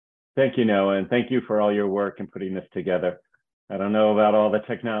Thank you, Noah, and thank you for all your work in putting this together. I don't know about all the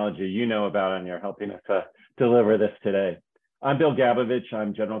technology you know about, and you're helping us deliver this today. I'm Bill Gabovich.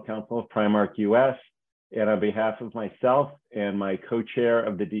 I'm General Counsel of Primark US, and on behalf of myself and my co-chair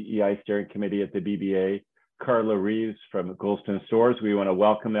of the DEI Steering Committee at the BBA, Carla Reeves from Goulston Stores, we want to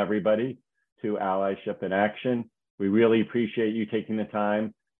welcome everybody to Allyship in Action. We really appreciate you taking the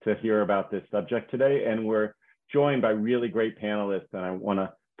time to hear about this subject today, and we're joined by really great panelists, and I want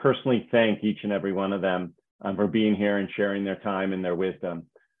to personally thank each and every one of them for being here and sharing their time and their wisdom.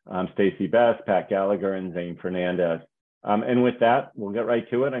 Stacey Best, Pat Gallagher, and Zane Fernandez. And with that, we'll get right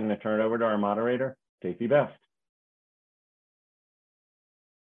to it. I'm going to turn it over to our moderator, Stacey Best.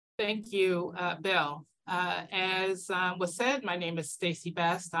 Thank you, Bill. As was said, my name is Stacey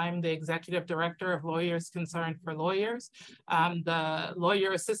Best. I'm the Executive Director of Lawyers Concerned for Lawyers, the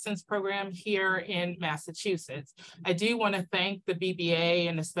Lawyer Assistance Program here in Massachusetts. I do want to thank the BBA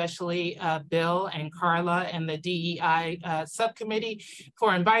and especially Bill and Carla and the DEI subcommittee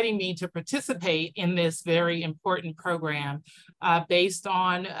for inviting me to participate in this very important program. Based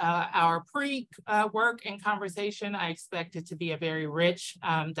on our pre-work and conversation, I expect it to be a very rich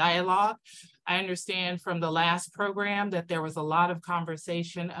dialogue. I understand from the last program that there was a lot of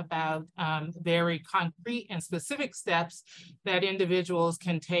conversation about very concrete and specific steps that individuals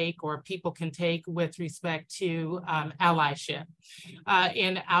can take or people can take with respect to allyship.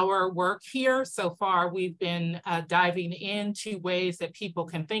 In our work here so far, we've been diving into ways that people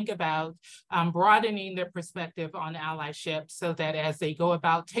can think about broadening their perspective on allyship so that as they go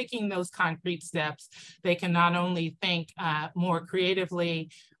about taking those concrete steps, they can not only think more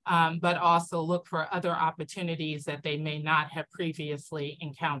creatively, but also look for other opportunities that they may not have previously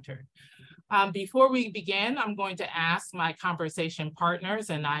encountered. Before we begin, I'm going to ask my conversation partners,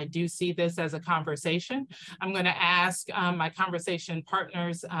 and I do see this as a conversation. I'm going to ask my conversation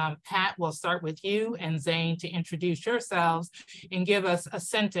partners, Pat, we'll start with you, and Zane, to introduce yourselves and give us a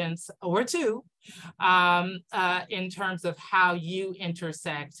sentence or two in terms of how you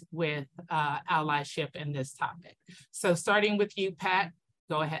intersect with allyship in this topic. So starting with you, Pat,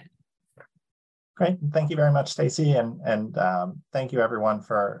 go ahead. Great. Thank you very much, Stacey. And thank you, everyone,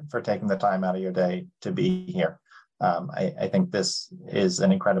 for taking the time out of your day to be here. I think this is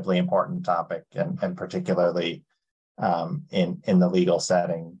an incredibly important topic, and particularly in the legal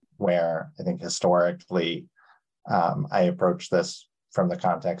setting where I think historically I approach this from the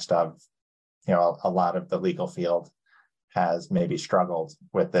context of, a lot of the legal field has maybe struggled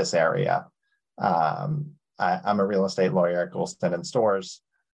with this area. I'm a real estate lawyer at Goulston and Stores.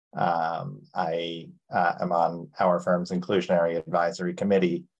 I am on our firm's inclusionary advisory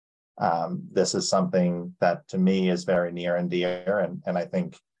committee. This is something that to me is very near and dear, and I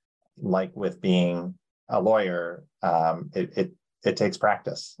think, like with being a lawyer, it takes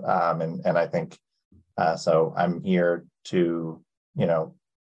practice, and I think so. I'm here to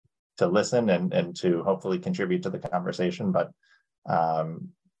to listen and to hopefully contribute to the conversation, but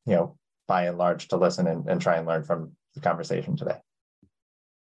by and large to listen and try and learn from the conversation today.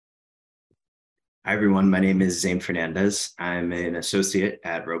 Hi, everyone. My name is Zane Fernandez. I'm an associate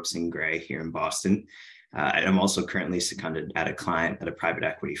at Ropes & Gray here in Boston. And I'm also currently seconded at a client at a private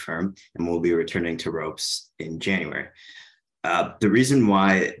equity firm, and we'll be returning to Ropes in January. The reason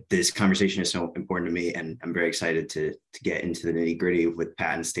why this conversation is so important to me, and I'm very excited to get into the nitty-gritty with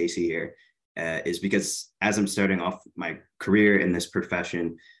Pat and Stacey here, is because as I'm starting off my career in this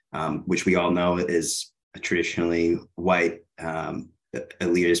profession, which we all know is a traditionally white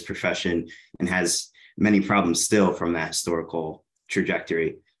elitist profession and has many problems still from that historical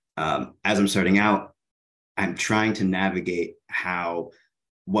trajectory. As I'm starting out, I'm trying to navigate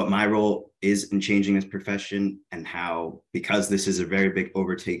what my role is in changing this profession, and how, because this is a very big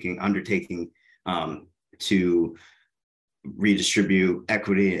undertaking to redistribute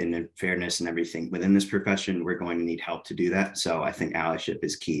equity and fairness and everything within this profession, we're going to need help to do that. So I think allyship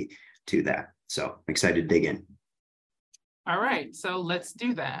is key to that. So I'm excited to dig in. All right, so let's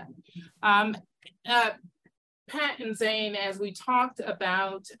do that. Pat and Zane, as we talked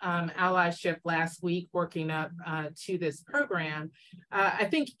about allyship last week, working up to this program, I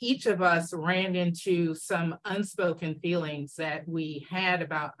think each of us ran into some unspoken feelings that we had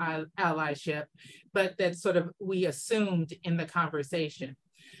about allyship, but that sort of we assumed in the conversation.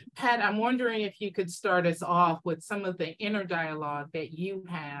 Pat, I'm wondering if you could start us off with some of the inner dialogue that you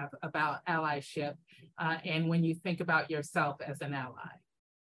have about allyship and when you think about yourself as an ally.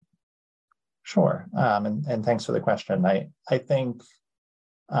 Sure, and thanks for the question. I think,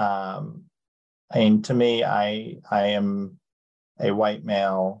 to me, I am a white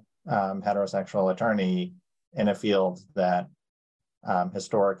male heterosexual attorney in a field that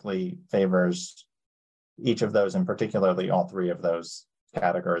historically favors each of those, and particularly all three of those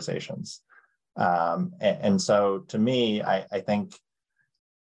categorizations. And so to me, I think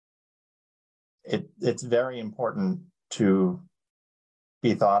it's very important to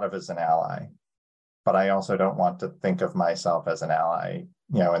be thought of as an ally, but I also don't want to think of myself as an ally,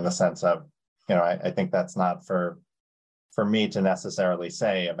 in the sense of, I think that's not for me to necessarily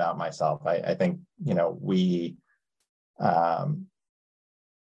say about myself. I think,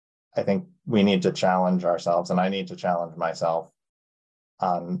 I think we need to challenge ourselves, and I need to challenge myself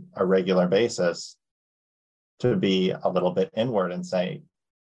on a regular basis to be a little bit inward and say,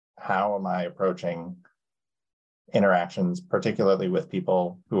 how am I approaching interactions, particularly with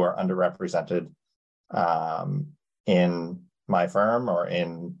people who are underrepresented in my firm or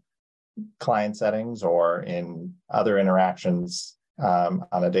in client settings or in other interactions on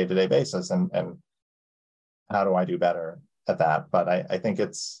a day-to-day basis, and how do I do better at that? But I think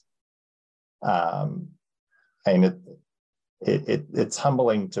it's it's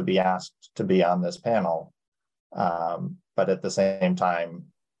humbling to be asked to be on this panel, but at the same time,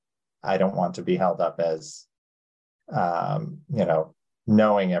 I don't want to be held up as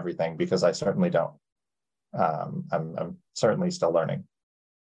knowing everything, because I certainly don't. I'm certainly still learning.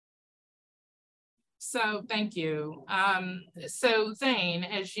 So thank you. So Zane,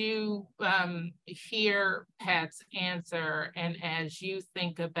 as you hear Pat's answer, and as you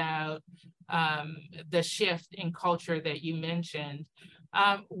think about the shift in culture that you mentioned,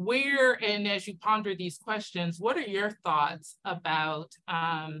 and as you ponder these questions, what are your thoughts about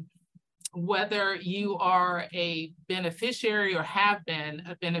whether you are a beneficiary or have been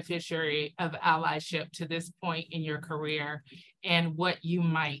a beneficiary of allyship to this point in your career, and what you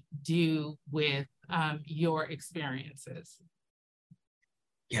might do with your experiences?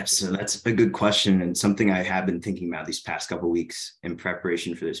 Yeah, so that's a good question, and something I have been thinking about these past couple of weeks in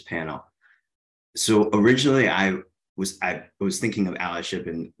preparation for this panel. So originally, I was thinking of allyship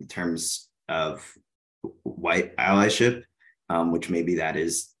in terms of white allyship, which maybe that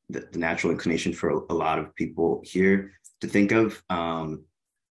is the natural inclination for a lot of people here to think of. I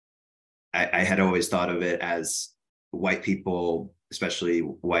had always thought of it as white people, especially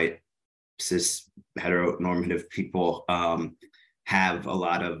white cis heteronormative people, have a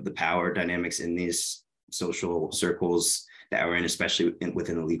lot of the power dynamics in these social circles that we're in, especially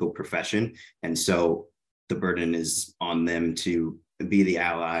within the legal profession. And so the burden is on them to be the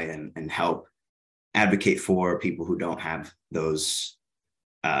ally and help advocate for people who don't have those,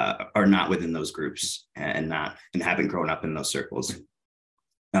 are not within those groups and haven't grown up in those circles.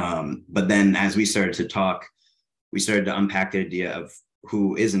 But then as we started to talk, we started to unpack the idea of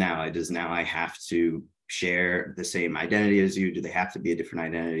who is an ally. Does an ally have to share the same identity as you? Do they have to be a different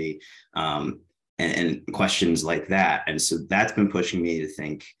identity? And questions like that. And so that's been pushing me to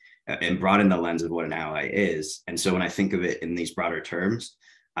think and broaden the lens of what an ally is. And so when I think of it in these broader terms,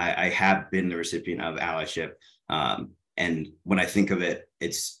 I have been the recipient of allyship. And when I think of it,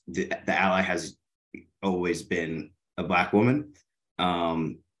 it's the ally has always been a Black woman.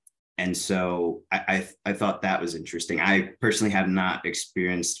 And so I thought that was interesting. I personally have not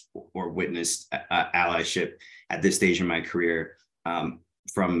experienced or witnessed allyship at this stage in my career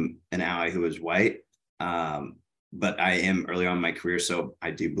from an ally who is white, but I am early on in my career, so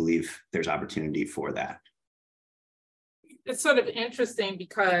I do believe there's opportunity for that. It's sort of interesting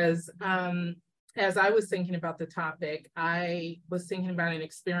because as I was thinking about the topic, I was thinking about an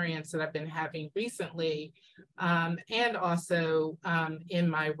experience that I've been having recently, and also in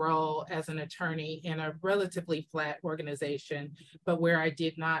my role as an attorney in a relatively flat organization, but where I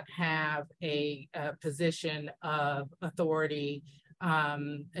did not have a position of authority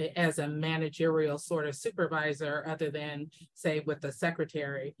as a managerial sort of supervisor, other than say with the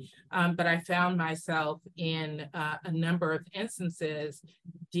secretary. But I found myself in a number of instances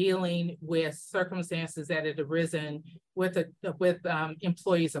dealing with circumstances that had arisen with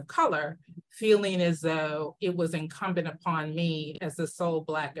employees of color, feeling as though it was incumbent upon me as the sole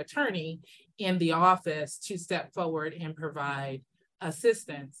Black attorney in the office to step forward and provide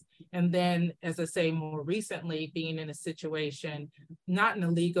assistance. And then, as I say, more recently, being in a situation, not in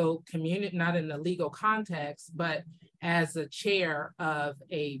a legal community, not in a legal context, but as a chair of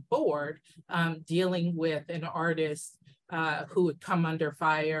a board, dealing with an artist who had come under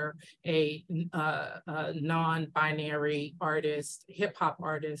fire, a non-binary artist, hip hop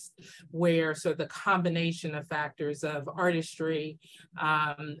artist, where so the combination of factors of artistry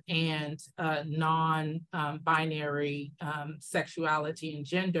and non-binary sexuality and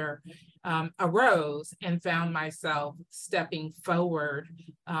gender arose and found myself stepping forward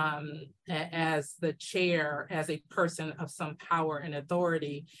as the chair, as a person of some power and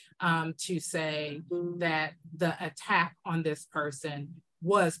authority, to say that the attack on this person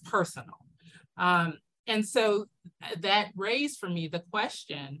was personal. And so that raised for me the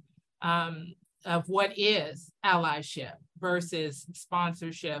question of what is allyship versus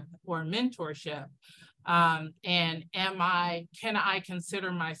sponsorship or mentorship. And can I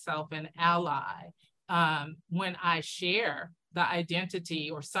consider myself an ally when I share the identity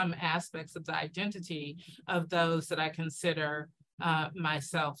or some aspects of the identity of those that I consider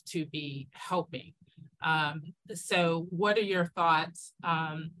myself to be helping? So what are your thoughts?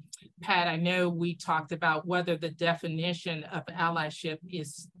 Pat, I know we talked about whether the definition of allyship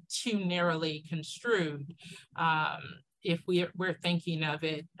is too narrowly construed. If we're thinking of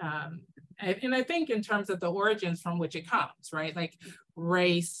it, and I think in terms of the origins from which it comes, right? Like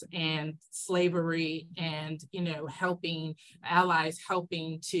race and slavery and, you know, helping allies,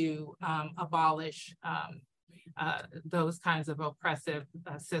 helping to abolish those kinds of oppressive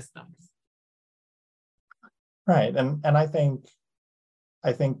systems. Right, and I think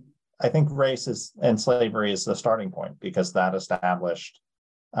race and slavery is the starting point, because that established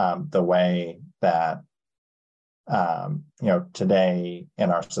the way that you know, today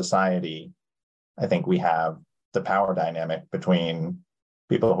in our society, I think we have the power dynamic between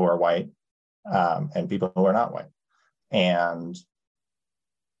people who are white and people who are not white. And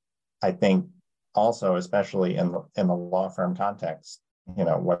I think also, especially in the law firm context, you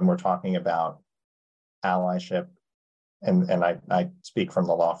know, when we're talking about allyship, and I speak from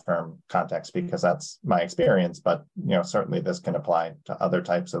the law firm context because that's my experience, but you know, certainly this can apply to other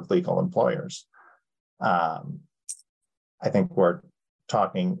types of legal employers. I think we're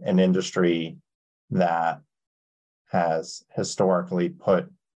talking an industry that has historically put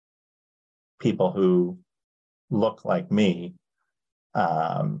people who look like me,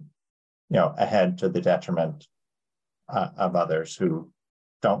 you know, ahead to the detriment of others who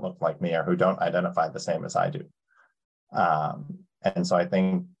don't look like me or who don't identify the same as I do. And so I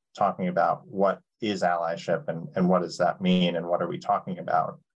think talking about what is allyship and what does that mean and what are we talking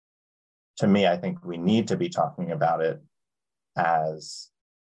about, to me, I think we need to be talking about it as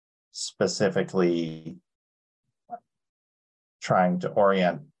specifically trying to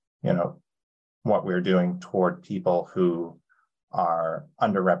orient, you know, what we're doing toward people who are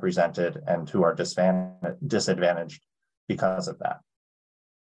underrepresented and who are disadvantaged because of that.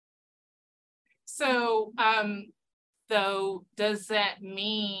 So, though, does that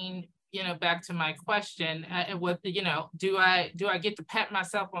mean, you know, back to my question, what, you know, do I get to pat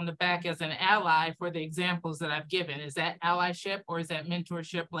myself on the back as an ally for the examples that I've given? Is that allyship or is that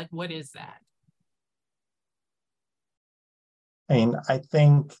mentorship? Like, what is that? I mean, I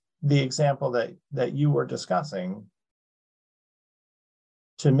think the example that you were discussing,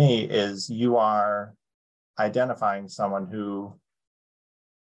 to me, is you are identifying someone who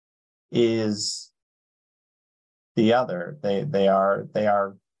is the other. They are,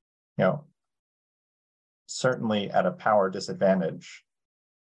 you know, certainly at a power disadvantage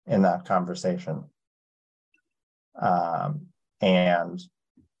in that conversation. And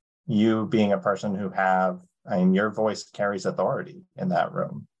you being a person who your voice carries authority in that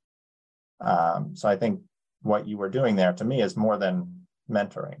room. So I think what you were doing there, to me, is more than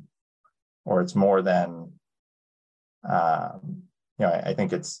mentoring, or it's more than, you know, I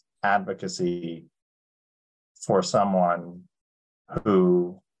think it's advocacy for someone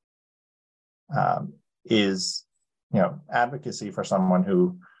who is, you know, advocacy for someone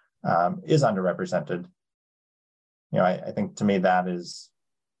who is underrepresented. You know, I think to me that is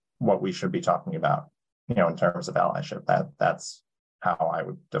what we should be talking about, you know, in terms of allyship. That's how I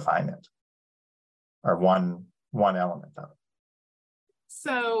would define it, or one element of it.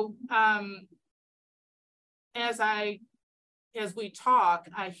 So as we talk,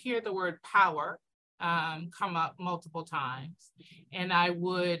 I hear the word power come up multiple times. And I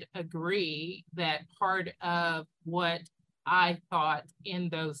would agree that part of what I thought in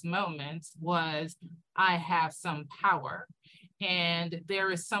those moments was I have some power. And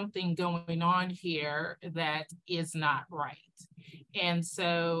there is something going on here that is not right. And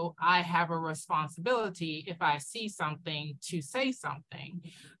so I have a responsibility, if I see something, to say something.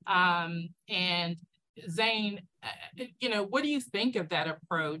 And Zane, you know, what do you think of that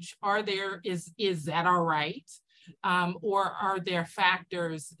approach? Is that all right? Or are there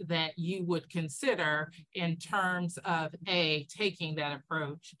factors that you would consider in terms of taking that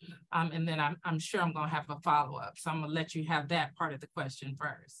approach? And then I'm sure I'm going to have a follow-up. So I'm going to let you have that part of the question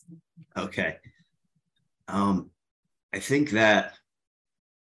first. Okay. I think that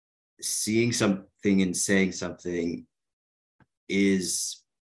seeing something and saying something is,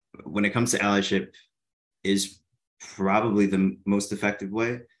 when it comes to allyship, is probably the most effective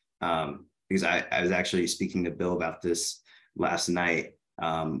way. Because I was actually speaking to Bill about this last night,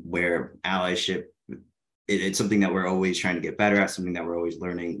 where allyship, it's something that we're always trying to get better at, something that we're always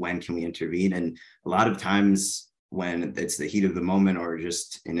learning. When can we intervene? And a lot of times when it's the heat of the moment, or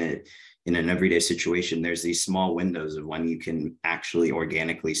just in an everyday situation, there's these small windows of when you can actually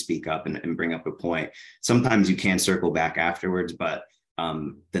organically speak up and bring up a point. Sometimes you can circle back afterwards, but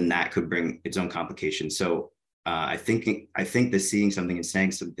then that could bring its own complications. So I think that seeing something and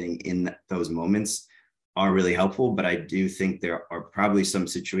saying something in those moments are really helpful, but I do think there are probably some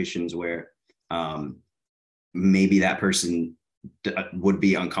situations where maybe that person would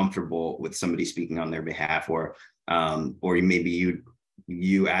be uncomfortable with somebody speaking on their behalf, or maybe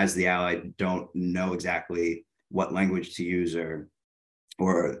you as the ally don't know exactly what language to use, or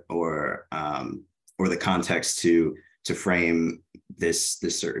the context to frame this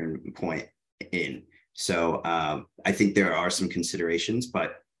certain point in. So I think there are some considerations,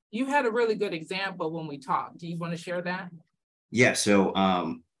 but you had a really good example when we talked. Do you want to share that? Yeah. So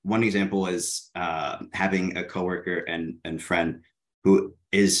one example is having a coworker and friend who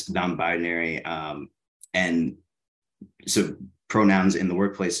is non-binary, and so pronouns in the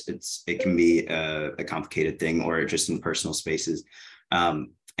workplace, it can be a complicated thing, or just in personal spaces.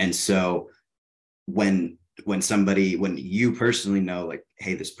 And so when you personally know, like,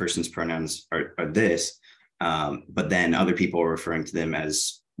 hey, this person's pronouns are this, but then other people are referring to them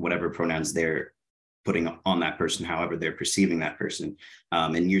as whatever pronouns they're putting on that person, however they're perceiving that person,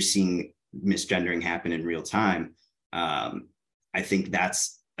 and you're seeing misgendering happen in real time, I think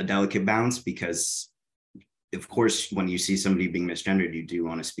that's a delicate balance, because of course, when you see somebody being misgendered, you do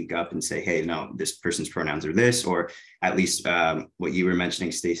want to speak up and say, hey, no, this person's pronouns are this, or at least what you were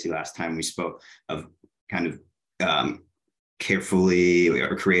mentioning, Stacey, last time we spoke, of kind of carefully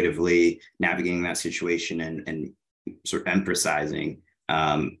or creatively navigating that situation and sort of emphasizing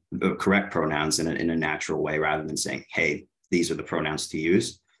the correct pronouns in a natural way, rather than saying, hey, these are the pronouns to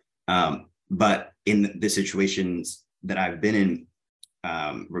use. But in the situations that I've been in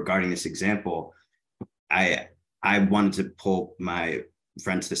regarding this example, I wanted to pull my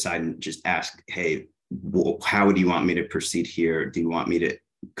friend to the side and just ask, hey, how would you want me to proceed here? Do you want me to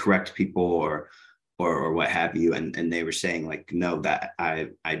correct people or what have you? And they were saying, like, no, that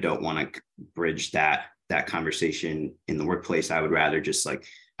I don't want to bridge that conversation in the workplace. I would rather just, like,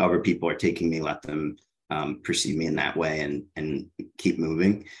 however people are taking me, let them perceive me in that way and keep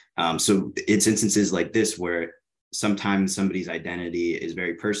moving. So it's instances like this where sometimes somebody's identity is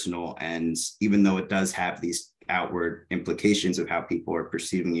very personal, and even though it does have these outward implications of how people are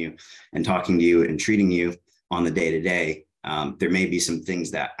perceiving you and talking to you and treating you on the day-to-day, there may be some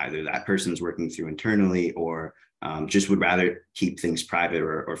things that either that person's working through internally, or just would rather keep things private,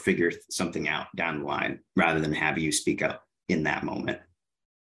 or figure something out down the line, rather than have you speak up in that moment.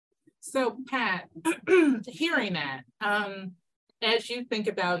 So Pat, hearing that, as you think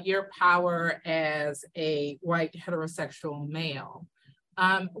about your power as a white heterosexual male,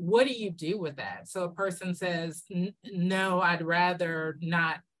 what do you do with that? So a person says, no, I'd rather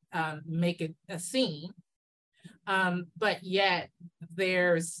not make it a scene, but yet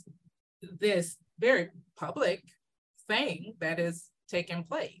there's this very public thing that is taking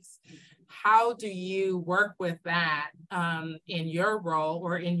place. How do you work with that in your role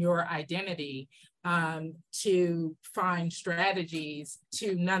or in your identity to find strategies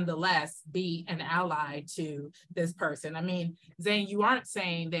to nonetheless be an ally to this person? I mean, Zane, you aren't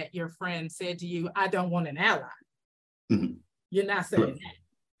saying that your friend said to you, I don't want an ally. Mm-hmm. You're not saying that.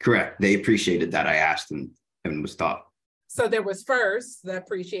 Correct. They appreciated that I asked and was thought. So there was first the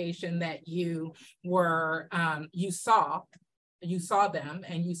appreciation that you were, you saw them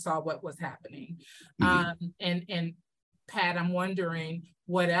and you saw what was happening. Mm-hmm. And Pat, I'm wondering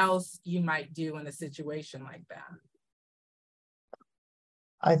what else you might do in a situation like that.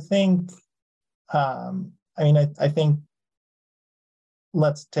 I think, I think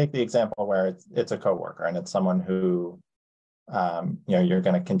let's take the example where it's a coworker and it's someone who, you're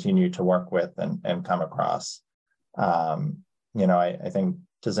going to continue to work with and come across. I think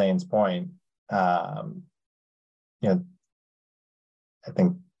to Zane's point, I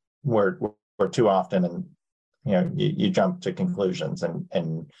think we're too often, and you jump to conclusions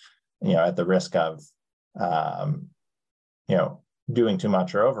and at the risk of doing too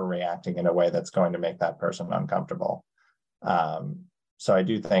much or overreacting in a way that's going to make that person uncomfortable. So I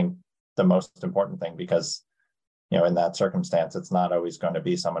do think the most important thing, because in that circumstance, it's not always going to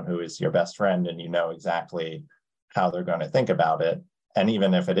be someone who is your best friend and you know exactly how they're going to think about it. and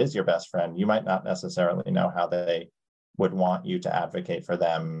even if it is your best friend, you might not necessarily know how they would want you to advocate for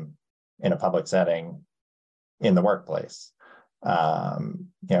them in a public setting in the workplace.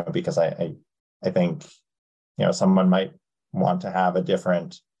 Because I think, someone might want to have a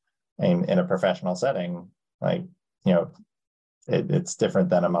different, in a professional setting, like, it's different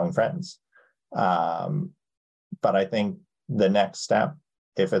than among friends. But I think the next step,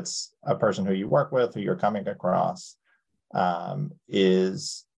 if it's a person who you work with, who you're coming across,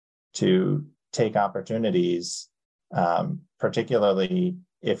 is to take opportunities, particularly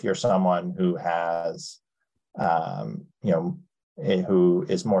if you're someone who has, who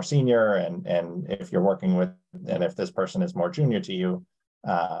is more senior, and if you're working with, and if this person is more junior to you,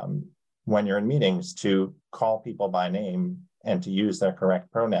 when you're in meetings, to call people by name and to use their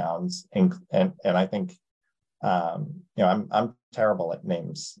correct pronouns. And I think, I'm terrible at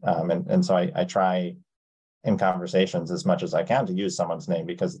names. And so I try in conversations as much as I can to use someone's name,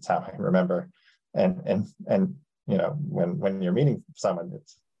 because it's how I remember. And when you're meeting someone,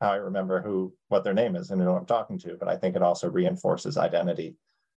 it's how I remember what their name is and who I'm talking to. But I think it also reinforces identity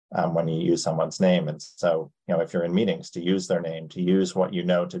when you use someone's name. And so, if you're in meetings, to use their name, to use what you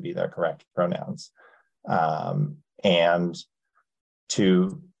know to be their correct pronouns, and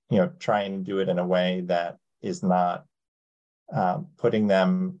to, try and do it in a way that is not putting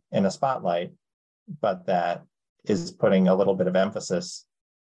them in a spotlight, but that is putting a little bit of emphasis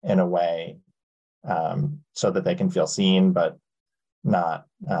in a way so that they can feel seen, but not,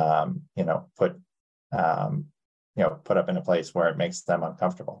 put up in a place where it makes them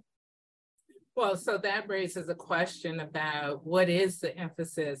uncomfortable. Well, so that raises a question about what is the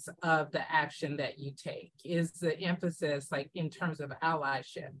emphasis of the action that you take? Is the emphasis, like in terms of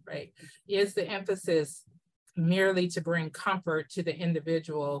allyship, right? Is the emphasis merely to bring comfort to the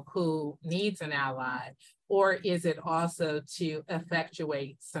individual who needs an ally, or is it also to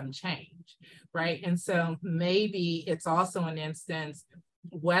effectuate some change, right? And so maybe it's also an instance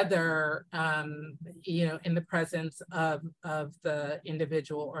whether, in the presence of the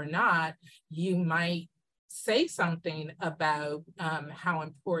individual or not, you might say something about how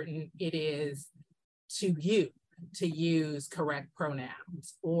important it is to you to use correct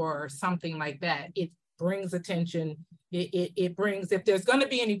pronouns or something like that. It brings attention, it brings, if there's going to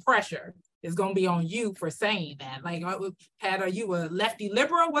be any pressure, it's going to be on you for saying that. Like, Pat, are you a lefty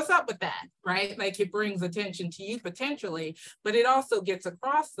liberal? What's up with that, right? Like, it brings attention to you potentially, but it also gets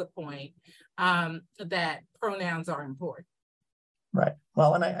across the point that pronouns are important. Right.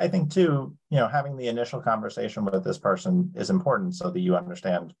 Well, and I think too, having the initial conversation with this person is important so that you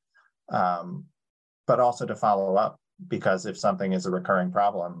understand, but also to follow up, because if something is a recurring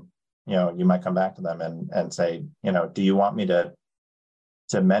problem, you might come back to them and say, do you want me to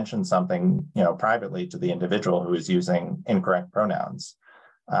mention something, privately to the individual who is using incorrect pronouns?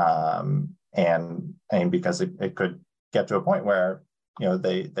 And because it could get to a point where,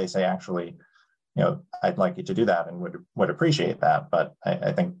 they say, actually, I'd like you to do that and would appreciate that. But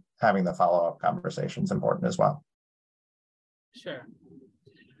I think having the follow-up conversation is important as well. Sure.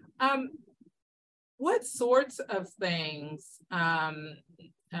 What sorts of things, I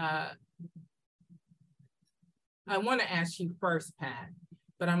want to ask you first, Pat,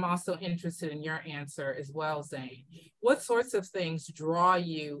 but I'm also interested in your answer as well, Zane. What sorts of things draw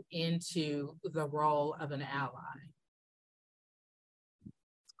you into the role of an ally?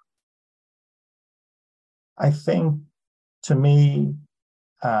 I think, to me,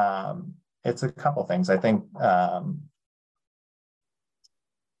 it's a couple things. I think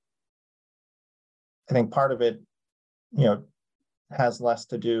part of it, has less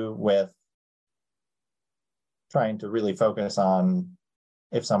to do with trying to really focus on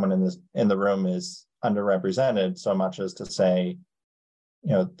if someone in the room is underrepresented, so much as to say,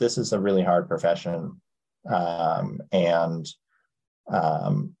 this is a really hard profession. When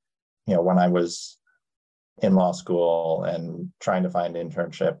I was in law school and trying to find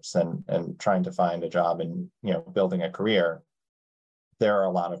internships and trying to find a job and, building a career, there are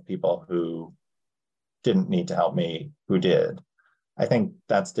a lot of people who didn't need to help me who did. I think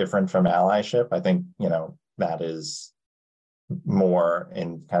that's different from allyship. I think, that is more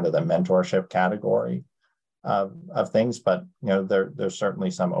in kind of the mentorship category of things, but, there's certainly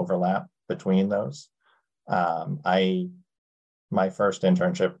some overlap between those. My first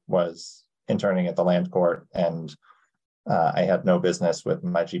internship was interning at the land court, and I had no business with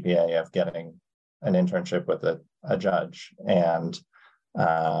my GPA of getting an internship with a judge. And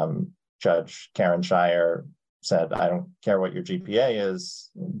Judge Karen Shire said, I don't care what your GPA is,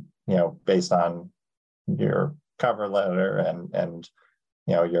 based on your cover letter and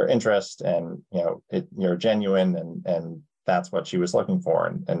your interest, and you're genuine, and that's what she was looking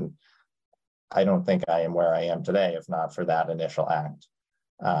for. And I don't think I am where I am today if not for that initial act,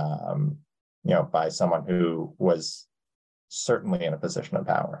 by someone who was certainly in a position of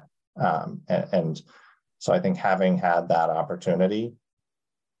power. And so I think having had that opportunity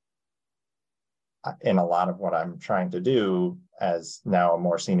in a lot of what I'm trying to do as now a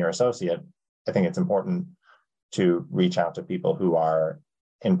more senior associate, I think it's important to reach out to people who are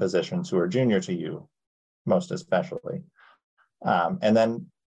in positions who are junior to you, most especially. And then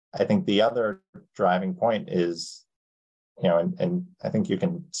I think the other driving point is, and I think you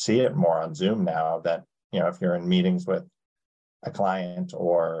can see it more on Zoom now that, if you're in meetings with a client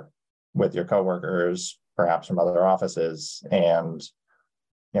or with your coworkers, perhaps from other offices, and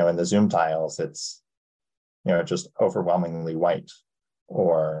in the Zoom tiles, it's just overwhelmingly white,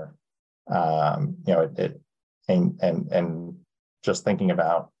 or and just thinking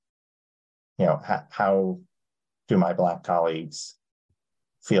about how do my Black colleagues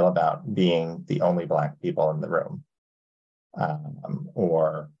feel about being the only Black people in the room,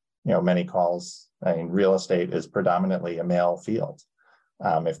 or many calls. I mean, real estate is predominantly a male field.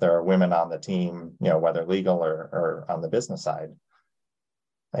 If there are women on the team, whether legal or on the business side,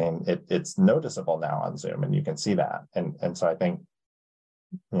 I mean, it's noticeable now on Zoom, and you can see that. And so I think,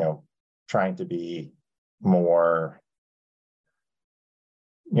 trying to be more,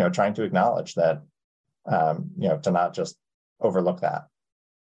 trying to acknowledge that, to not just overlook that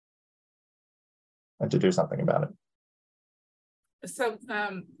and to do something about it. So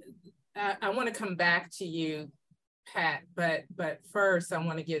I want to come back to you, Pat, but first I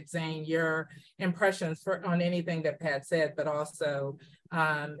want to get Zane your impressions on anything that Pat said, but also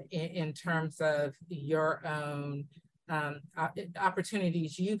in terms of your own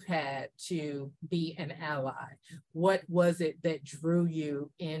opportunities you've had to be an ally. What was it that drew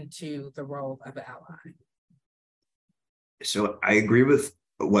you into the role of ally? So I agree with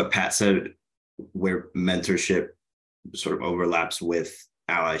what Pat said, where mentorship sort of overlaps with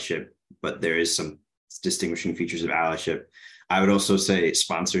allyship, but there is some distinguishing features of allyship. I would also say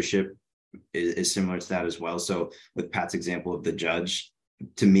sponsorship is similar to that as well. So with Pat's example of the judge,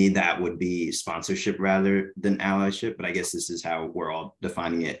 to me, that would be sponsorship rather than allyship, but I guess this is how we're all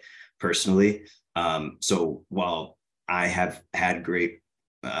defining it personally. So while I have had great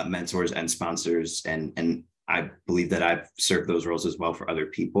mentors and sponsors, and I believe that I've served those roles as well for other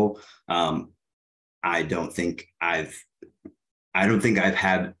people, I don't think I've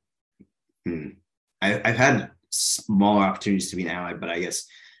had I've had small opportunities to be an ally, but I guess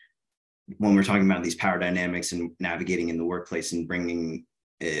when we're talking about these power dynamics and navigating in the workplace and bringing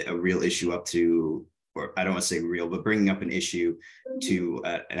a real issue up to, or I don't want to say real, but bringing up an issue to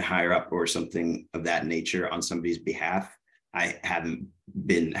a higher up or something of that nature on somebody's behalf, I haven't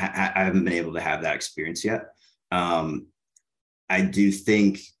been able to have that experience yet. I do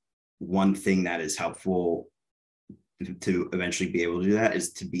think one thing that is helpful to eventually be able to do that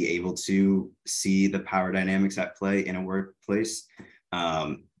is to be able to see the power dynamics at play in a workplace.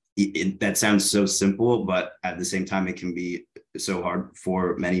 That sounds so simple, but at the same time, it can be so hard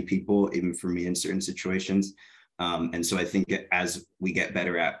for many people, even for me in certain situations. And so I think as we get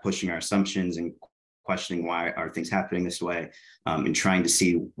better at pushing our assumptions and questioning why are things happening this way, and trying to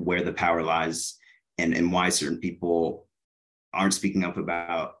see where the power lies and why certain people aren't speaking up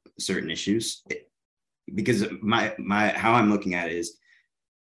about certain issues. Because how I'm looking at it is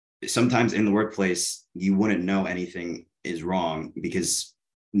sometimes in the workplace, you wouldn't know anything is wrong because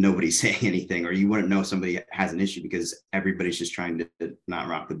nobody's saying anything, or you wouldn't know somebody has an issue because everybody's just trying to not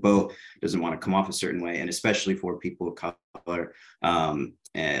rock the boat, doesn't want to come off a certain way. And especially for people of color,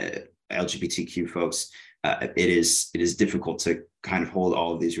 LGBTQ folks, it is difficult to kind of hold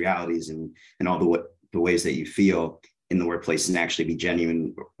all of these realities and all the ways that you feel in the workplace and actually be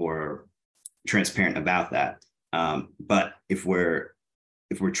genuine or transparent about that. But if we're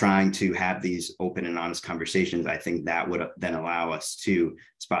trying to have these open and honest conversations, I think that would then allow us to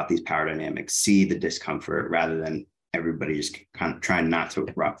spot these power dynamics, see the discomfort rather than everybody just kind of trying not to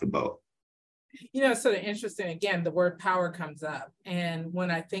rock the boat. Sort of interesting, again, the word power comes up. And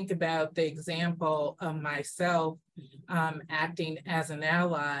when I think about the example of myself acting as an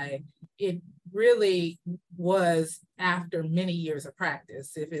ally, it really was after many years of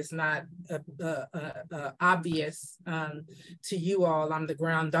practice. If it's not obvious to you all, I'm the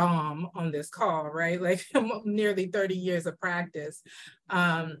grand dame on this call, right? Like nearly 30 years of practice.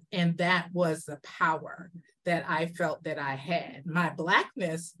 And that was the power that I felt that I had. My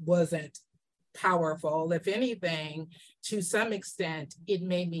Blackness wasn't powerful. If anything, to some extent, it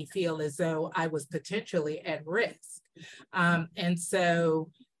made me feel as though I was potentially at risk. And so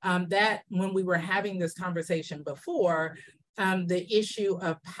that when we were having this conversation before, the issue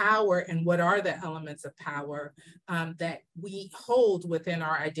of power and what are the elements of power that we hold within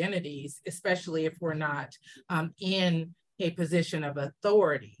our identities, especially if we're not in a position of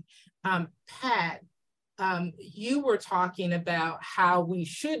authority. Pat, you were talking about how we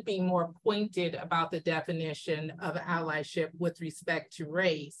should be more pointed about the definition of allyship with respect to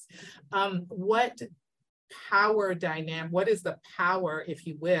race. What power dynamic, what is the power, if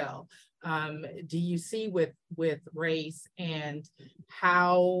you will, do you see with race, and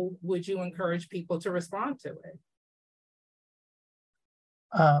how would you encourage people to respond to it?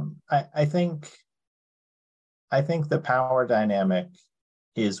 I think the power dynamic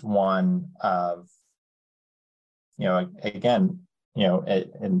is one of, again,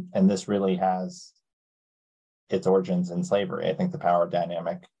 and this really has its origins in slavery. I think the power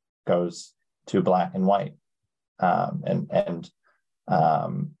dynamic goes to black and white,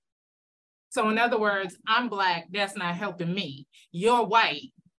 so in other words, I'm black, that's not helping me. You're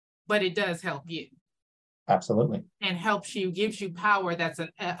white, but it does help you. Absolutely. And helps you, gives you power. That's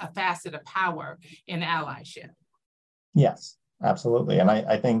a facet of power in allyship. Yes, absolutely. And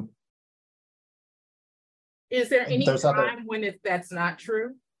I think. Is there any time when that's not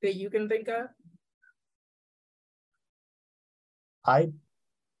true that you can think of? I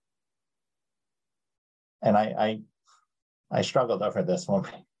struggled over this when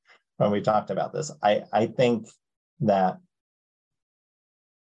we talked about this. I think that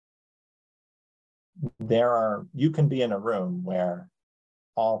you can be in a room where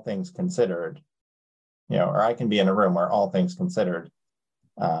all things considered, or I can be in a room where all things considered,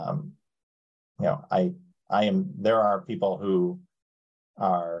 there are people who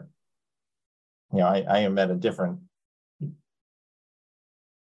are, I am at a different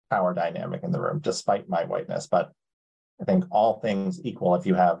power dynamic in the room despite my whiteness, but I think all things equal, if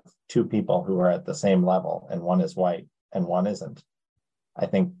you have two people who are at the same level and one is white and one isn't, I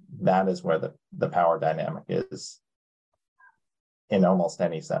think that is where the power dynamic is in almost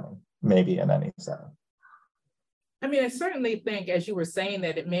any setting, maybe in any setting. I mean, I certainly think, as you were saying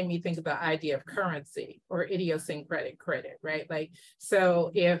that, it made me think of the idea of currency or idiosyncratic credit, right? Like,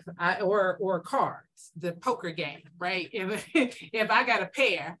 so if or cards, the poker game, right? If I got a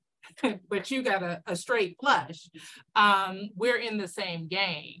pair, but you got a straight flush, we're in the same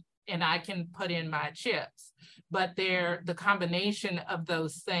game and I can put in my chips, but the combination of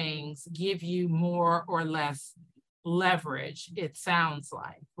those things give you more or less leverage, it sounds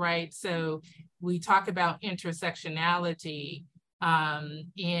like, right? So we talk about intersectionality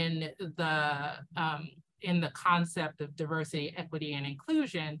in the concept of diversity, equity, and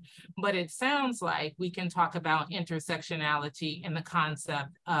inclusion, but it sounds like we can talk about intersectionality in the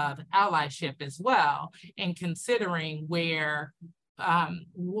concept of allyship as well, and considering where,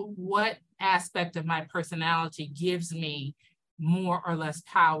 what aspect of my personality gives me more or less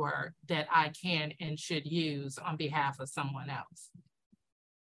power that I can and should use on behalf of someone else.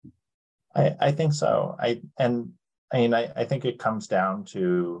 I think so. I think it comes down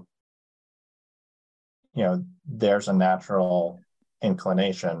to, there's a natural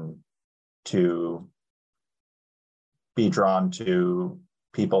inclination to be drawn to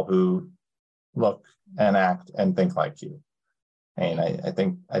people who look and act and think like you. And I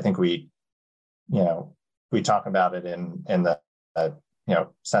think we talk about it in the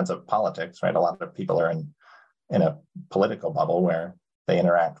sense of politics, right? A lot of people are in a political bubble where they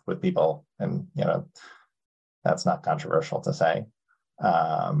interact with people, and that's not controversial to say.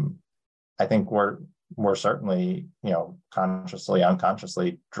 I think we're certainly, consciously,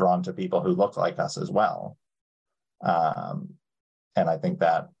 unconsciously drawn to people who look like us as well. And I think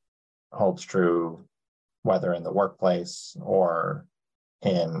that holds true whether in the workplace or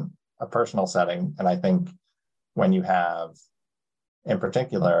in a personal setting. And I think when you have, in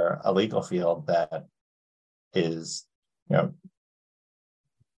particular, a legal field that is,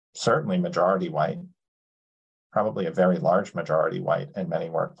 certainly majority white, probably a very large majority white in many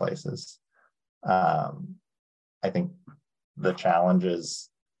workplaces, I think the challenge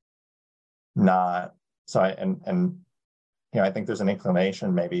is not so. I think there's an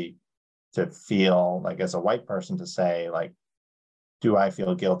inclination maybe to feel like, as a white person, to say, like, do I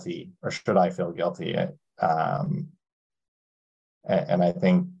feel guilty or should I feel guilty? And I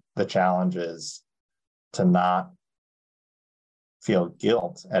think the challenge is to not feel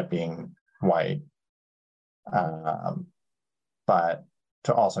guilt at being white, but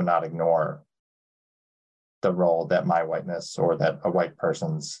to also not ignore the role that my whiteness or that a white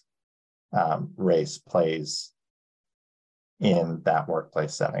person's race plays in that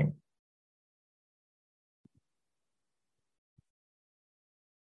workplace setting.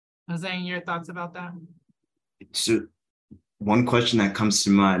 Zane, your thoughts about that? So one question that comes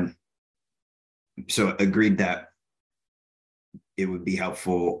to mind, so agreed that it would be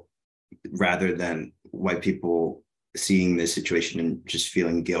helpful rather than white people seeing this situation and just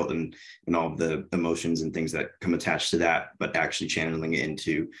feeling guilt and all of the emotions and things that come attached to that, but actually channeling it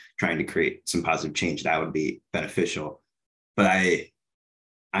into trying to create some positive change, that would be beneficial. But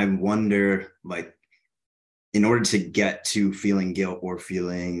I wonder, like, in order to get to feeling guilt or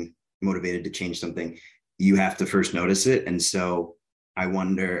feeling motivated to change something, you have to first notice it. And so I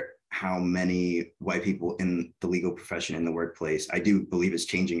wonder how many white people in the legal profession, in the workplace, I do believe it's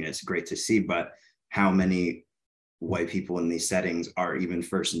changing and it's great to see, but how many white people in these settings are even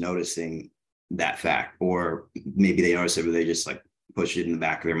first noticing that fact? Or maybe they notice it, but they just like push it in the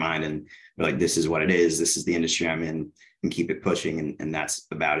back of their mind and they're like, this is what it is, this is the industry I'm in, and keep it pushing, and that's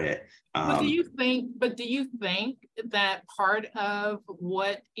about it. But do you think that part of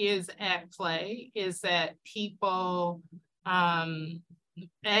what is at play is that people,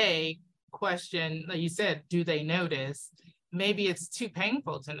 question, like you said, do they notice? Maybe it's too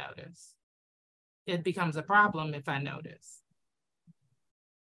painful to notice. It becomes a problem if I notice.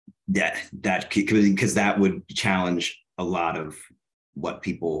 That because that would challenge a lot of what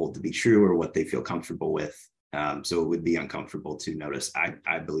people hold to be true or what they feel comfortable with. So it would be uncomfortable to notice.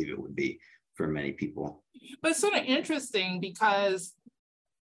 I believe it would be for many people. But it's sort of interesting because,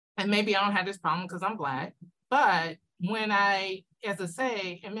 and maybe I don't have this problem because I'm Black, but when I, as I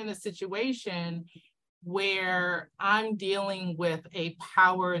say, am in a situation where I'm dealing with a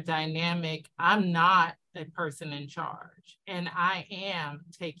power dynamic, I'm not a person in charge and I am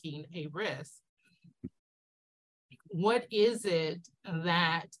taking a risk. What is it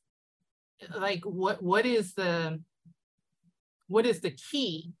that, like, what is the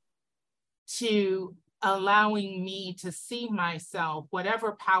key to allowing me to see myself,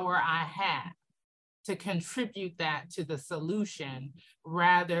 whatever power I have, to contribute that to the solution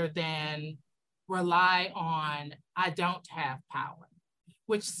rather than rely on, I don't have power,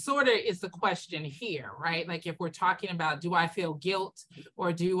 which sort of is the question here, right? Like if we're talking about, do I feel guilt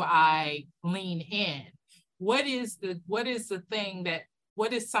or do I lean in? What is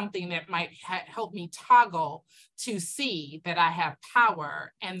something that might help me toggle to see that I have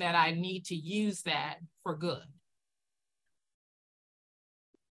power and that I need to use that for good?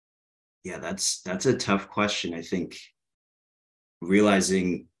 Yeah, that's a tough question. I think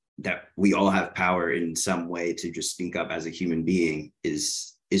realizing that we all have power in some way to just speak up as a human being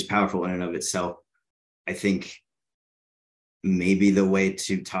is powerful in and of itself. I think maybe the way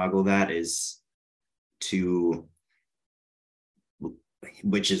to toggle that is to,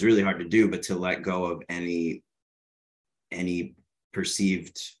 which is really hard to do, but to let go of any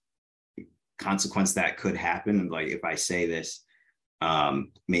perceived consequence that could happen. Like if I say this,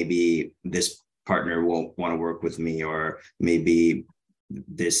 maybe this partner won't want to work with me, or maybe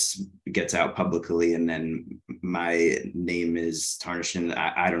this gets out publicly and then my name is tarnished, and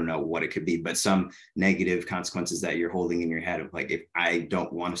I don't know what it could be, but some negative consequences that you're holding in your head of like, if I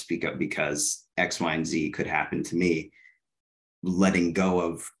don't want to speak up because X, Y, and Z could happen to me, letting go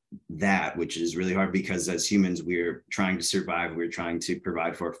of that, which is really hard because as humans, we're trying to survive, we're trying to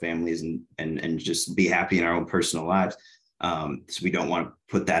provide for our families and just be happy in our own personal lives. So we don't want to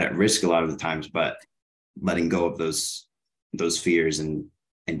put that at risk a lot of the times, but letting go of those fears and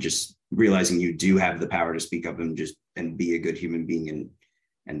just realizing you do have the power to speak up and be a good human being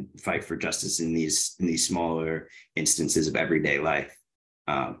and fight for justice in these smaller instances of everyday life.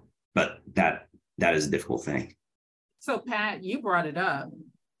 But that is a difficult thing. So Pat, you brought it up.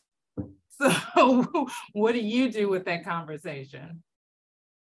 So what do you do with that conversation?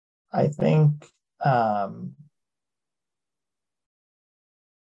 I think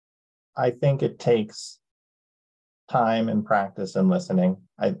it takes time and practice and listening.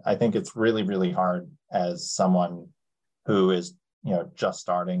 I think it's really, really hard as someone who is, just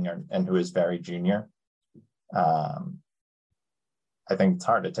starting and who is very junior. I think it's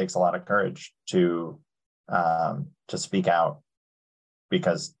hard. It takes a lot of courage to speak out,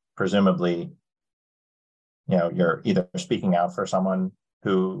 because presumably, you're either speaking out for someone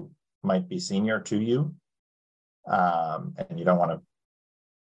who might be senior to you, and you don't want to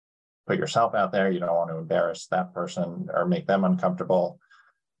put yourself out there. You don't want to embarrass that person or make them uncomfortable.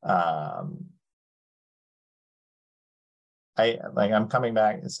 I'm coming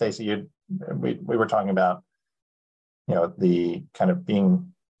back, Stacey, we were talking about, the kind of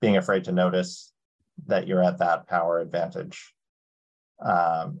being afraid to notice that you're at that power advantage.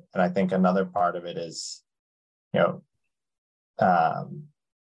 And I think another part of it is,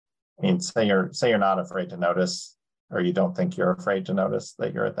 say you're not afraid to notice, or you don't think you're afraid to notice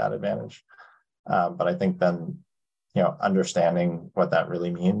that you're at that advantage. But I think then understanding what that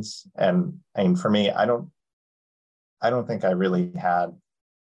really means. And for me, I don't think I really had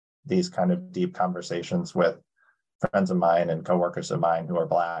these kind of deep conversations with friends of mine and coworkers of mine who are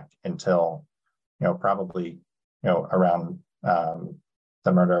Black until, probably, around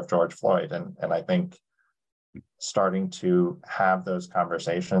the murder of George Floyd. And I think starting to have those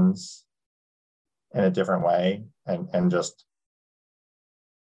conversations in a different way and just,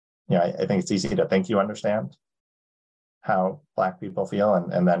 I think it's easy to think you understand how Black people feel,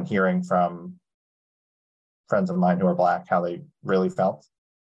 and then hearing from friends of mine who are Black how they really felt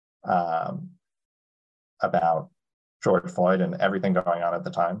about George Floyd and everything going on at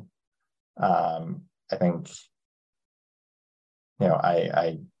the time. I think,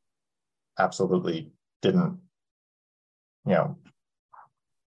 I absolutely didn't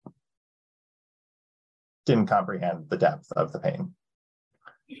comprehend the depth of the pain.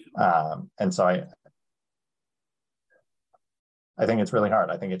 And so I think it's really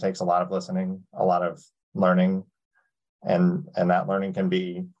hard. I think it takes a lot of listening, a lot of learning, and that learning can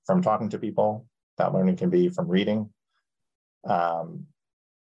be from talking to people, that learning can be from reading. But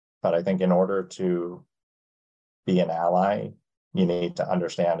I think in order to be an ally, you need to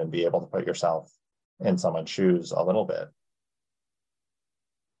understand and be able to put yourself in someone's shoes a little bit.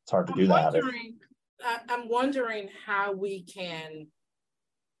 It's hard to do that. I'm wondering how we can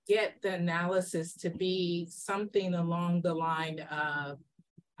get the analysis to be something along the line of,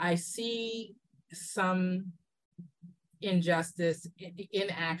 I see some injustice,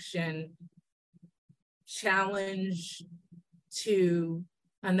 inaction, challenge to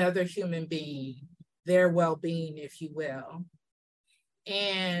another human being, their well-being, if you will,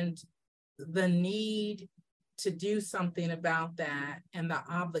 and the need to do something about that and the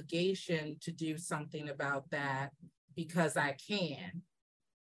obligation to do something about that because I can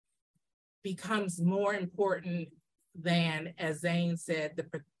becomes more important than, as Zane said, the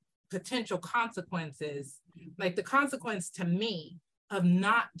potential consequences. Like the consequence to me of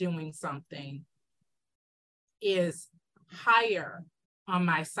not doing something is higher on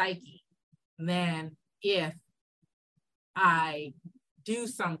my psyche than if I do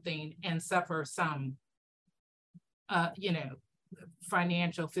something and suffer some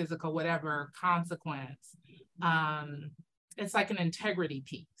financial, physical, whatever consequence. It's like an integrity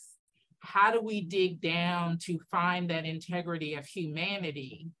piece. How do we dig down to find that integrity of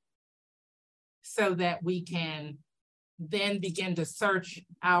humanity so that we can then begin to search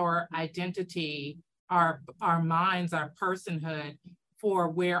our identity, our minds, our personhood for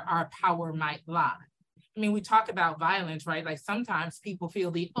where our power might lie? I mean, we talk about violence, right? Like sometimes people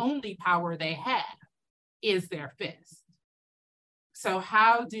feel the only power they have is their fist. So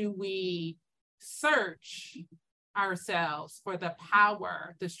how do we search ourselves for the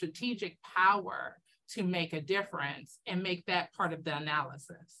power, the strategic power to make a difference and make that part of the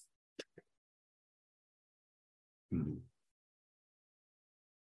analysis?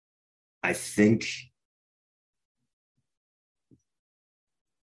 I think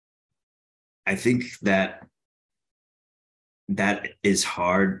that is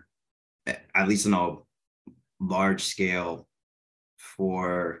hard, at least on a large scale,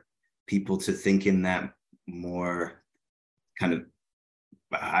 for people to think in that more kind of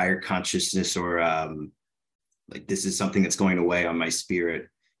higher consciousness, or like this is something that's going to weigh on my spirit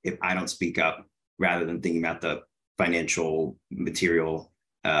if I don't speak up, rather than thinking about the financial, material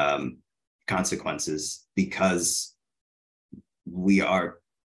consequences, because we are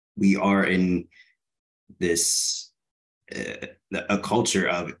in this a culture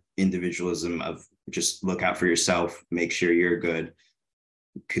of individualism, of just look out for yourself, make sure you're good,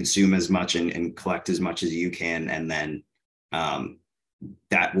 consume as much and collect as much as you can, and then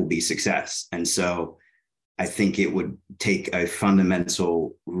that will be success. And so I think it would take a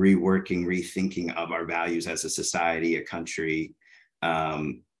fundamental rethinking of our values as a society, a country,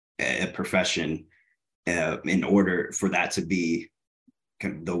 a profession, in order for that to be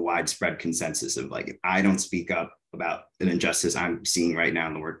the widespread consensus of, like, if I don't speak up about an injustice I'm seeing right now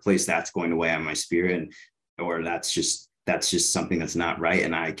in the workplace, that's going to weigh on my spirit, or that's just something that's not right,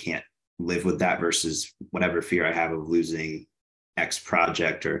 and I can't live with that, versus whatever fear I have of losing X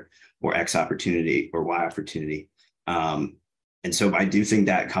project or X opportunity or Y opportunity. And so I do think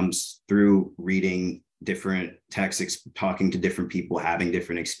that comes through reading different texts, talking to different people, having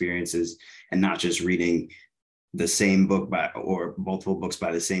different experiences, and not just reading the same book or multiple books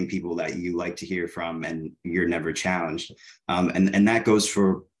by the same people that you like to hear from, and you're never challenged. And that goes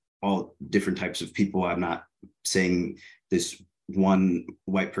for all different types of people. I'm not saying this one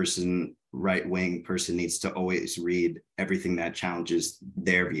white person, right-wing person needs to always read everything that challenges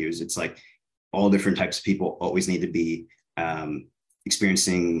their views. It's like, all different types of people always need to be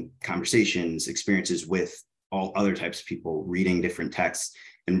experiencing conversations, experiences with all other types of people, reading different texts,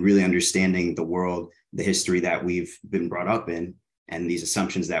 and really understanding the world, the history that we've been brought up in, and these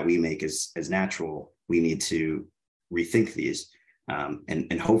assumptions that we make as natural. We need to rethink these.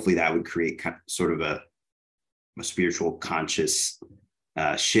 And hopefully that would create sort of a spiritual conscious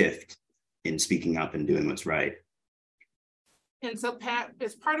shift in speaking up and doing what's right. And so, Pat,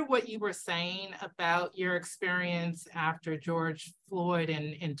 as part of what you were saying about your experience after George Floyd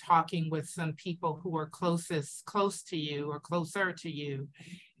and talking with some people who were close to you or closer to you,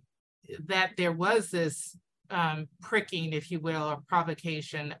 that there was this pricking, if you will, or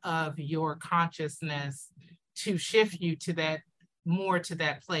provocation of your consciousness to shift you to that, more to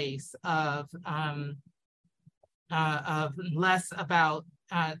that place of less about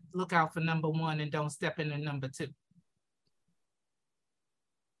look out for number one and don't step into number two.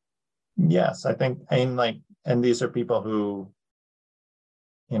 Yes, I mean, like, and these are people who,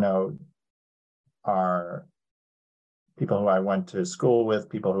 you know, are people who I went to school with,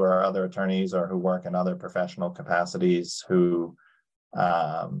 people who are other attorneys or who work in other professional capacities, who, you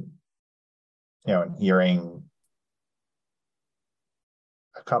know, and hearing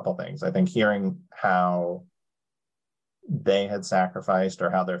a couple things. I think hearing how they had sacrificed or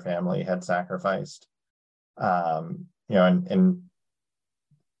how their family had sacrificed, you know, and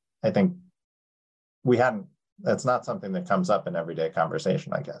I think that's not something that comes up in everyday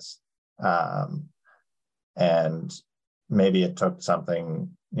conversation, I guess. And maybe it took something,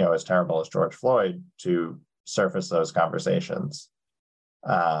 you know, as terrible as George Floyd to surface those conversations,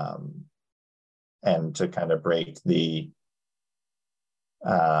 and to kind of break the,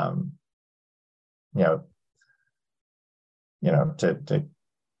 to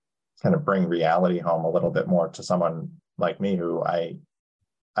kind of bring reality home a little bit more to someone like me, who I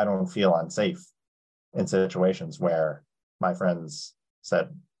don't feel unsafe in situations where my friends said,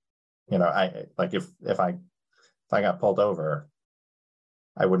 you know, if I got pulled over,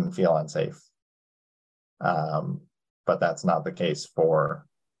 I wouldn't feel unsafe. But that's not the case for,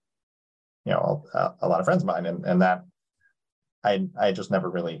 you know, a lot of friends of mine, and that I just never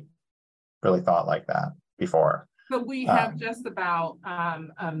really thought like that before. But we have just about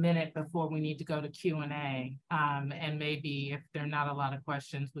a minute before we need to go to Q&A, and maybe if there are not a lot of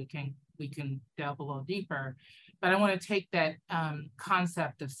questions, we can delve a little deeper. But I want to take that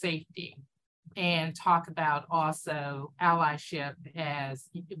concept of safety and talk about also allyship as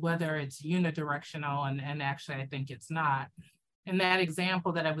whether it's unidirectional, and actually I think it's not. In that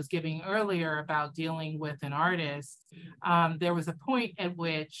example that I was giving earlier about dealing with an artist, there was a point at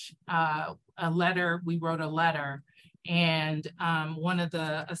which we wrote a letter, and one of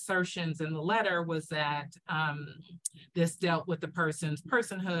the assertions in the letter was that this dealt with the person's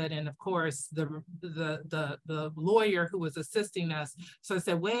personhood, and of course the lawyer who was assisting us so I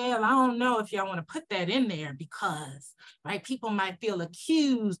said, well, I don't know if y'all want to put that in there because, right, people might feel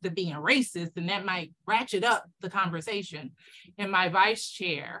accused of being racist, and that might ratchet up the conversation. And my vice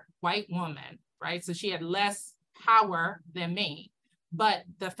chair, white woman, right, so she had less power than me, but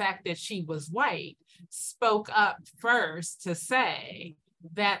the fact that she was white spoke up first to say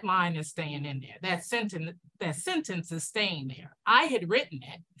that line is staying in there. That sentence is staying there. I had written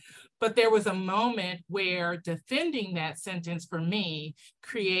it, but there was a moment where defending that sentence for me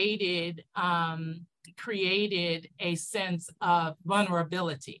created a sense of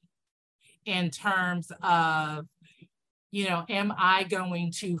vulnerability in terms of, you know, am I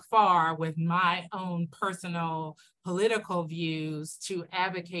going too far with my own personal political views to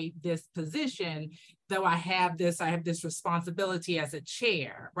advocate this position, though I have this responsibility as a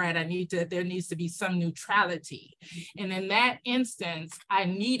chair, right? There needs to be some neutrality. And in that instance, I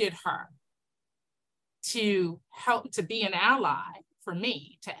needed her to help, to be an ally for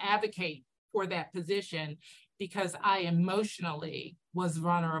me, to advocate for that position, because I emotionally was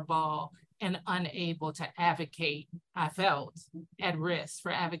vulnerable and unable to advocate. I felt at risk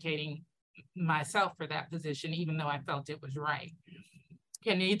for advocating myself for that position, even though I felt it was right.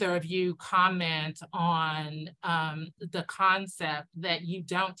 Can either of you comment on the concept that you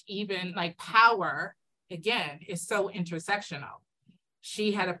don't even, like, power, again, is so intersectional.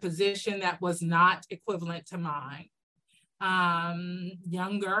 She had a position that was not equivalent to mine,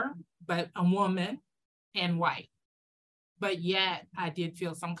 younger, but a woman and white. But yet I did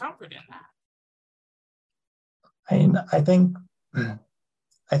feel some comfort in that. I mean, I think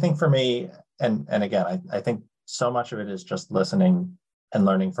for me, and again, I think so much of it is just listening and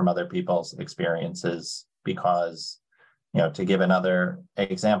learning from other people's experiences, because, you know, to give another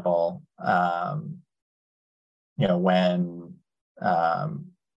example, you know, when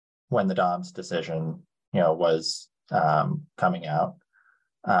when the Dobbs decision, was coming out.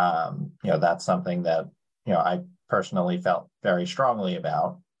 That's something that, I personally felt very strongly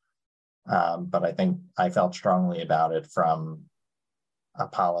about. But I think I felt strongly about it from a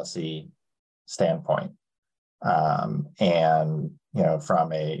policy standpoint, and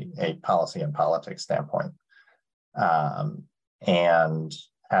from a policy and politics standpoint, and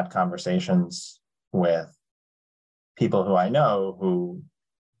had conversations with people who I know who,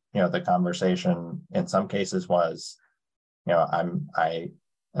 the conversation in some cases was, I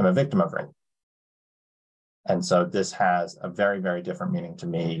am a victim of rape. And so this has a very, very different meaning to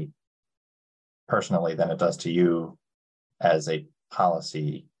me personally than it does to you as a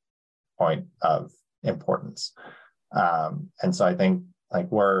policy point of importance. And so I think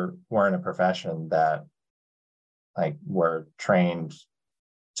we're in a profession that we're trained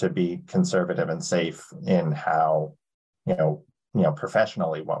to be conservative and safe in how,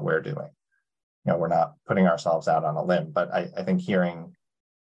 professionally what we're doing. We're not putting ourselves out on a limb, but I think hearing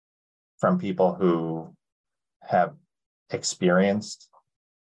from people who have experienced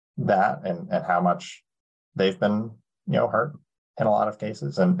that and how much they've been, hurt in a lot of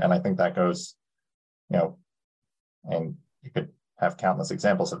cases. And I think that goes, and you could have countless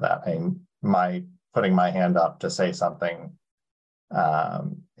examples of that. My putting my hand up to say something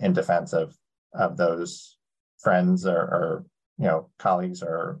in defense of those friends or colleagues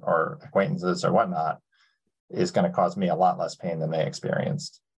or acquaintances or whatnot is going to cause me a lot less pain than they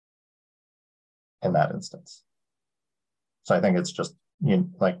experienced in that instance. So I think it's just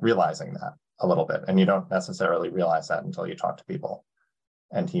realizing that a little bit, and you don't necessarily realize that until you talk to people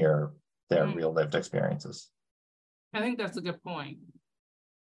and hear their real lived experiences. I think that's a good point.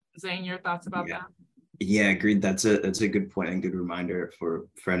 Zane, your thoughts about that? Yeah, agreed. That's a good point and good reminder for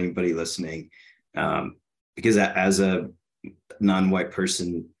anybody listening, because as a non-white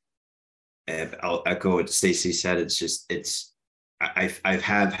person, I'll echo what Stacey said. I've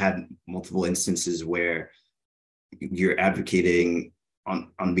had multiple instances where you're advocating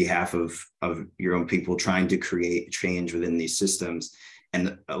on behalf of your own people, trying to create change within these systems,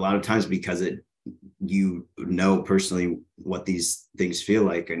 and a lot of times because you know personally what these things feel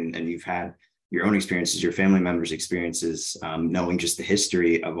like, and you've had your own experiences, your family members' experiences, knowing just the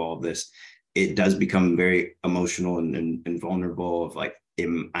history of all of this, it does become very emotional and vulnerable of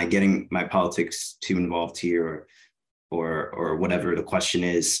am I getting my politics too involved here, or whatever the question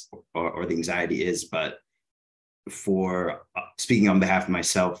is, or the anxiety is. But for speaking on behalf of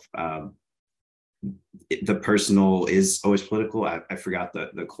myself, the personal is always political. I forgot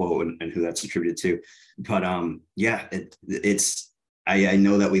the quote and who that's attributed to, but I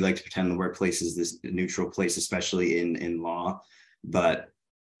know that we like to pretend the workplace is this neutral place, especially in law, but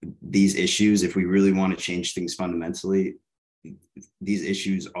these issues, if we really want to change things fundamentally, these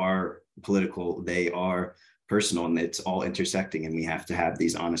issues are political, they are personal, and it's all intersecting, and we have to have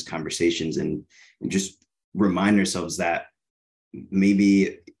these honest conversations and just remind ourselves that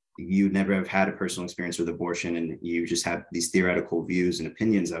maybe you never have had a personal experience with abortion and you just have these theoretical views and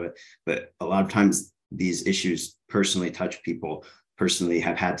opinions of it, but a lot of times these issues personally touch people, personally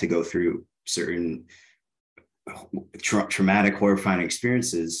have had to go through certain traumatic, horrifying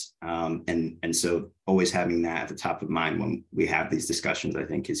experiences, and so always having that at the top of mind when we have these discussions, I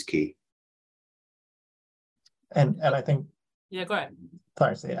think, is key. And I think, yeah, go ahead.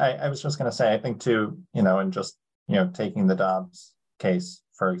 Sorry, I was just going to say, I think too, and just taking the Dobbs case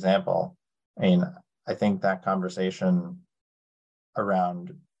for example, I think that conversation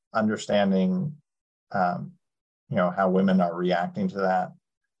around understanding, how women are reacting to that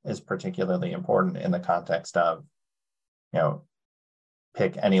is particularly important in the context of,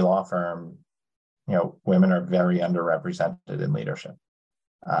 pick any law firm, women are very underrepresented in leadership.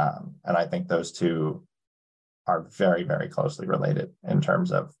 And I think those two are very, very closely related in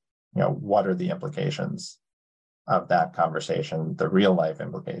terms of, what are the implications of that conversation, the real life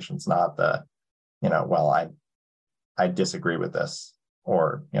implications, not the, well, I disagree with this,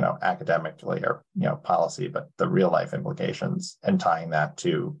 or, academically or, policy, but the real life implications, and tying that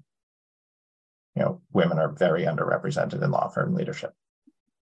to, women are very underrepresented in law firm leadership.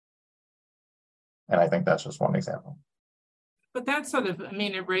 And I think that's just one example. But that sort of,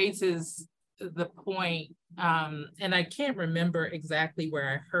 it raises the point, and I can't remember exactly where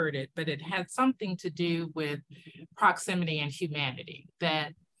I heard it, but it had something to do with proximity and humanity,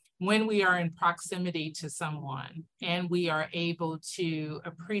 that when we are in proximity to someone and we are able to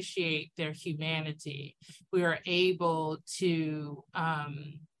appreciate their humanity, we are able to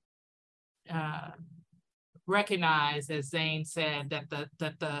recognize, as Zane said, that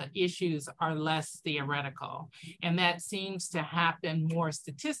the issues are less theoretical. And that seems to happen more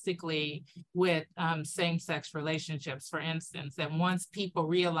statistically with same-sex relationships, for instance, that once people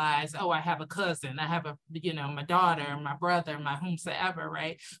realize, oh, I have a cousin, I have my daughter, my brother, my whomsoever,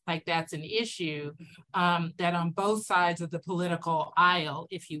 right? Like that's an issue that on both sides of the political aisle,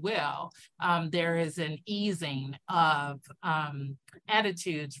 if you will, there is an easing of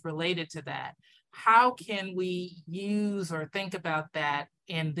attitudes related to that. How can we use or think about that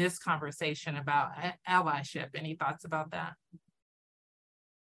in this conversation about allyship? Any thoughts about that?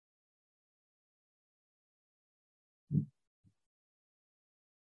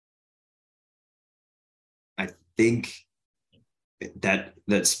 I think that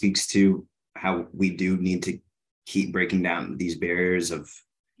speaks to how we do need to keep breaking down these barriers of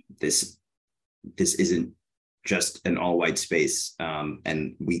this isn't just an all-white space,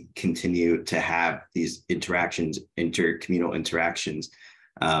 and we continue to have these interactions, intercommunal interactions,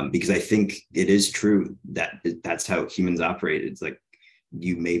 because I think it is true that that's how humans operate. It's like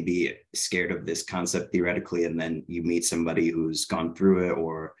you may be scared of this concept theoretically, and then you meet somebody who's gone through it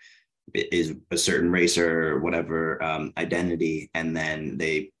or is a certain race or whatever identity, and then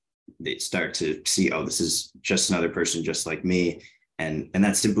they start to see, oh, this is just another person just like me, and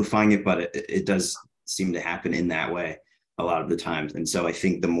that's simplifying it, but it does seem to happen in that way a lot of the times. And so I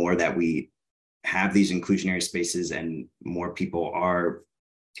think the more that we have these inclusionary spaces and more people are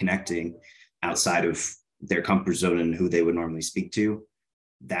connecting outside of their comfort zone and who they would normally speak to,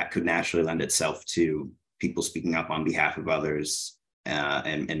 that could naturally lend itself to people speaking up on behalf of others,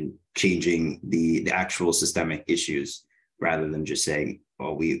 and changing the actual systemic issues, rather than just saying,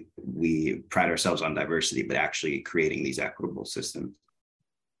 well, we pride ourselves on diversity, but actually creating these equitable systems.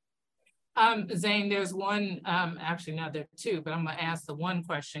 Zane, there's one, actually now there are two, but I'm gonna ask the one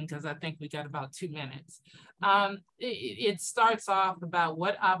question because I think we got about 2 minutes. It starts off about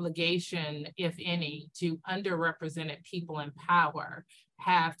what obligation, if any, do underrepresented people in power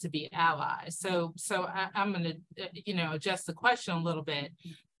have to be allies? So I'm gonna, adjust the question a little bit.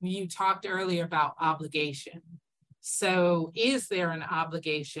 You talked earlier about obligation. So is there an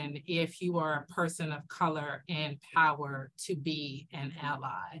obligation if you are a person of color in power to be an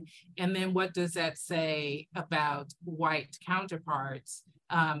ally? And then what does that say about white counterparts,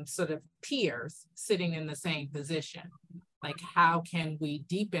 sort of peers sitting in the same position? Like, how can we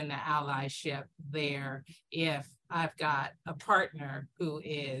deepen the allyship there if I've got a partner who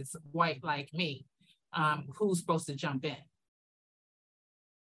is white like me? Who's supposed to jump in?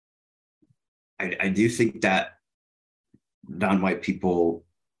 I do think that non-white people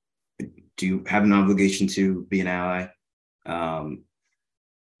do have an obligation to be an ally,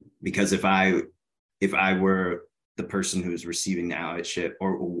 because if I were the person who's receiving the allyship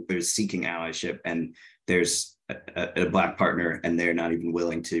or is seeking allyship, and there's a Black partner and they're not even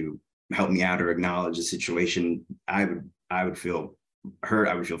willing to help me out or acknowledge the situation, I would feel hurt,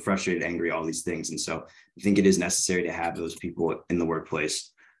 I would feel frustrated, angry, all these things. And so I think it is necessary to have those people in the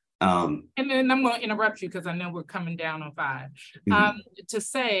workplace. And then I'm going to interrupt you because I know we're coming down on 5. To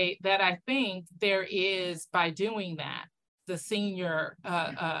say that I think there is, by doing that, the senior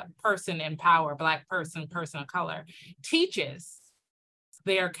person in power, Black person of color, teaches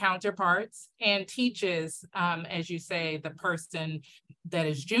their counterparts and teaches, as you say, the person that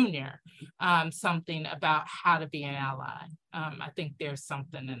is junior, something about how to be an ally. I think there's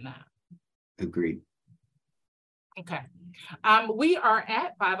something in that. Agreed. Okay, we are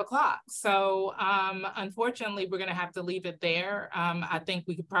at 5 o'clock. So unfortunately, we're gonna have to leave it there. I think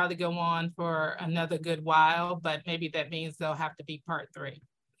we could probably go on for another good while, but maybe that means there'll have to be part 3.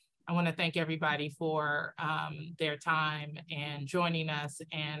 I wanna thank everybody for their time and joining us.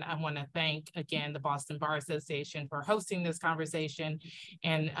 And I wanna thank, again, the Boston Bar Association for hosting this conversation.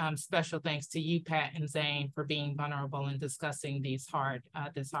 And special thanks to you, Pat and Zane, for being vulnerable and discussing this hard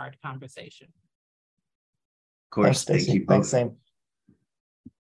conversation. Of course, thanks, thank you both. Thanks, Zane.